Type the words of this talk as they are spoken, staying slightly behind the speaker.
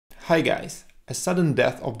Hi guys! A sudden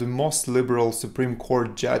death of the most liberal Supreme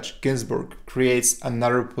Court Judge Ginsburg creates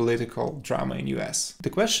another political drama in US. The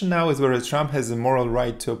question now is whether Trump has the moral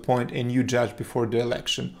right to appoint a new judge before the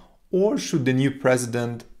election, or should the new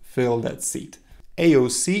president fill that seat.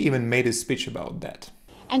 AOC even made a speech about that.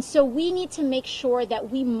 And so we need to make sure that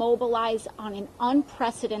we mobilize on an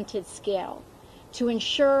unprecedented scale to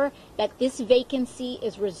ensure that this vacancy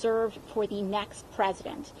is reserved for the next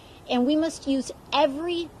president. And we must use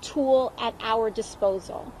every tool at our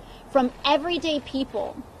disposal, from everyday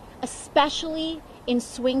people, especially in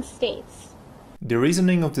swing states. The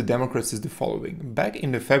reasoning of the Democrats is the following. Back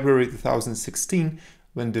in February 2016,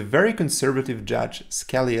 when the very conservative judge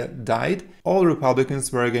Scalia died, all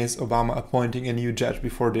Republicans were against Obama appointing a new judge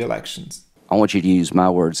before the elections. I want you to use my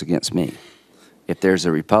words against me. If there's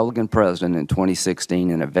a Republican president in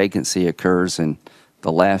 2016 and a vacancy occurs in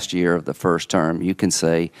the last year of the first term, you can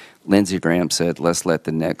say, Lindsey Graham said, let's let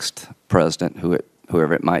the next president,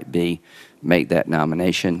 whoever it might be, make that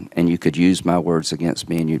nomination, and you could use my words against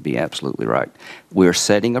me and you'd be absolutely right. We're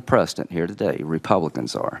setting a precedent here today,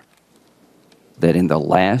 Republicans are, that in the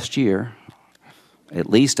last year, at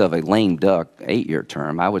least of a lame duck 8-year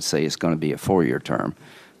term, I would say it's going to be a 4-year term,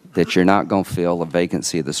 that you're not going to fill a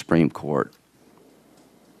vacancy of the Supreme Court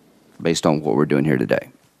based on what we're doing here today.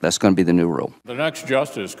 That's going to be the new rule. The next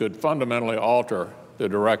justice could fundamentally alter the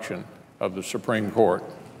direction of the Supreme Court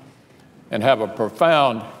and have a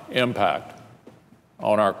profound impact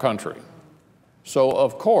on our country. So,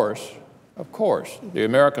 of course, the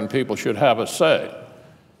American people should have a say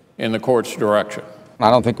in the court's direction. I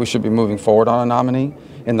don't think we should be moving forward on a nominee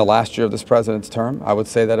in the last year of this president's term. I would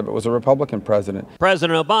say that if it was a Republican president.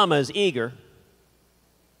 President Obama is eager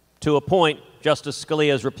to appoint Justice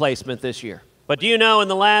Scalia's replacement this year. But do you know, in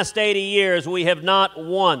the last 80 years, we have not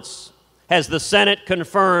once has the Senate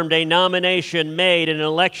confirmed a nomination made in an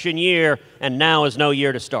election year, and now is no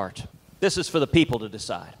year to start. This is for the people to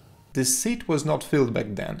decide. This seat was not filled back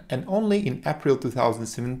then, and only in April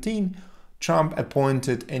 2017, Trump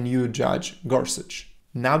appointed a new judge, Gorsuch.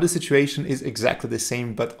 Now the situation is exactly the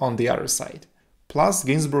same, but on the other side. Plus,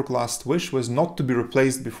 Ginsburg's last wish was not to be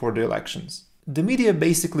replaced before the elections. The media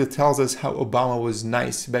basically tells us how Obama was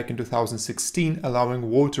nice back in 2016, allowing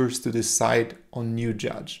voters to decide on new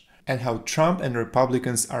judge, and how Trump and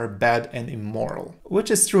Republicans are bad and immoral,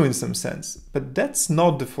 which is true in some sense, but that's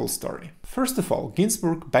not the full story. First of all,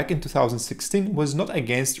 Ginsburg back in 2016 was not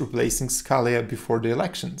against replacing Scalia before the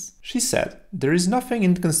elections. She said, "There is nothing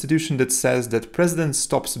in the Constitution that says that president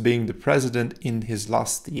stops being the president in his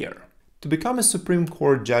last year. To become a Supreme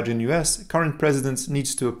Court judge in US, current president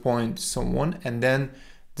needs to appoint someone, and then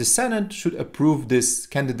the Senate should approve this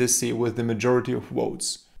candidacy with the majority of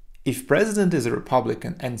votes. If president is a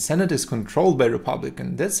Republican and Senate is controlled by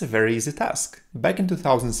Republican, that's a very easy task. Back in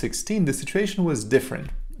 2016, the situation was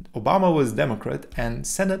different. Obama was Democrat and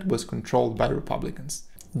Senate was controlled by Republicans.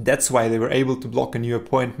 That's why they were able to block a new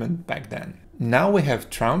appointment back then. Now we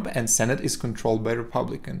have Trump and Senate is controlled by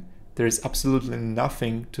Republican. There is absolutely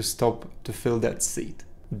nothing to stop to fill that seat.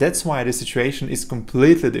 That's why the situation is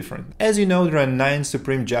completely different. As you know, there are 9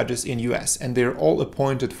 Supreme Judges in US and they are all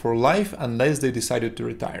appointed for life unless they decided to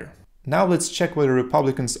retire. Now let's check whether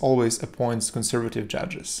Republicans always appoint conservative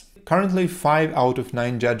judges. Currently, 5 out of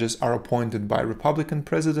 9 judges are appointed by Republican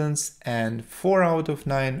presidents and 4 out of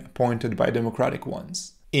 9 appointed by Democratic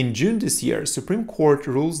ones. In June this year, Supreme Court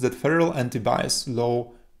rules that federal anti-bias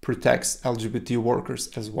law protects LGBT workers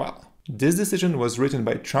as well. This decision was written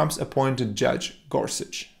by Trump's appointed judge,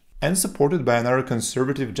 Gorsuch, and supported by another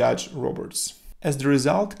conservative judge, Roberts. As the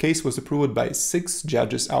result, the case was approved by 6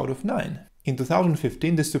 judges out of 9. In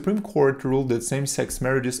 2015, the Supreme Court ruled that same-sex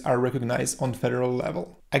marriages are recognized on federal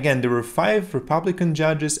level. Again, there were 5 Republican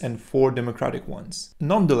judges and 4 Democratic ones.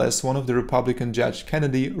 Nonetheless, one of the Republican Judge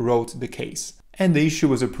Kennedy wrote the case, and the issue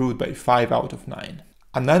was approved by 5 out of 9.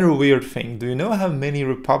 Another weird thing, do you know how many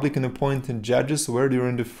Republican appointed judges were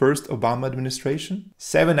during the first Obama administration?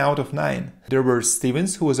 7 out of 9. There were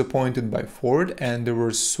Stevens, who was appointed by Ford, and there were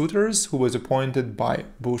Souters, who was appointed by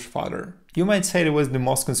Bush father. You might say it was the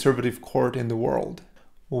most conservative court in the world.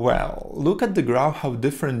 Well, look at the graph how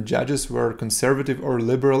different judges were conservative or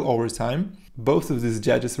liberal over time. Both of these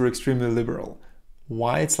judges were extremely liberal.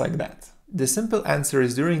 Why it's like that? The simple answer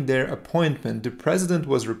is during their appointment, the president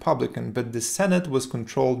was Republican, but the Senate was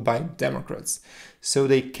controlled by Democrats, so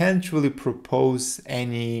they can't really propose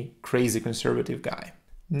any crazy conservative guy.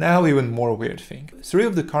 Now even more weird thing. 3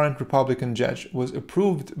 of the current Republican judge was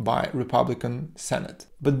approved by Republican Senate,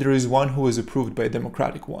 but there is one who was approved by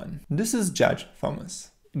Democratic one. This is Judge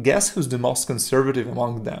Thomas. Guess who's the most conservative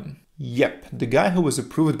among them? Yep, the guy who was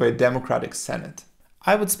approved by Democratic Senate.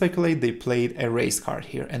 I would speculate they played a race card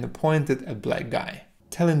here and appointed a black guy.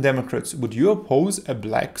 Telling Democrats, would you oppose a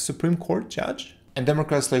black Supreme Court judge? And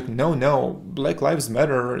Democrats like, no, Black Lives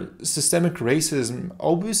Matter, systemic racism,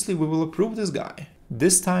 obviously we will approve this guy.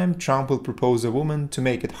 This time Trump will propose a woman to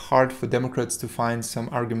make it hard for Democrats to find some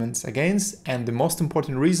arguments against, and the most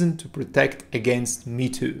important reason, to protect against Me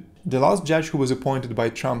Too. The last judge who was appointed by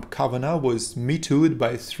Trump, Kavanaugh, was Me Too'd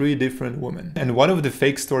by 3 different women. And one of the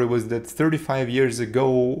fake stories was that 35 years ago,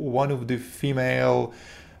 one of the female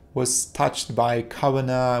was touched by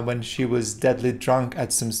Kavanaugh when she was deadly drunk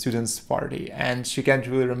at some student's party. And she can't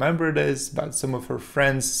really remember this, but some of her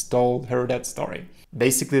friends told her that story.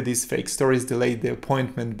 Basically, these fake stories delayed the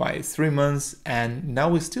appointment by 3 months, and now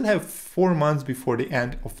we still have 4 months before the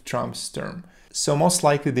end of Trump's term. So most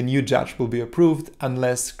likely the new judge will be approved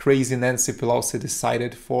unless crazy Nancy Pelosi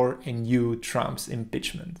decided for a new Trump's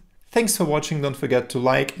impeachment. Thanks for watching, don't forget to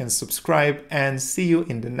like and subscribe, and see you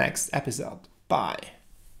in the next episode. Bye!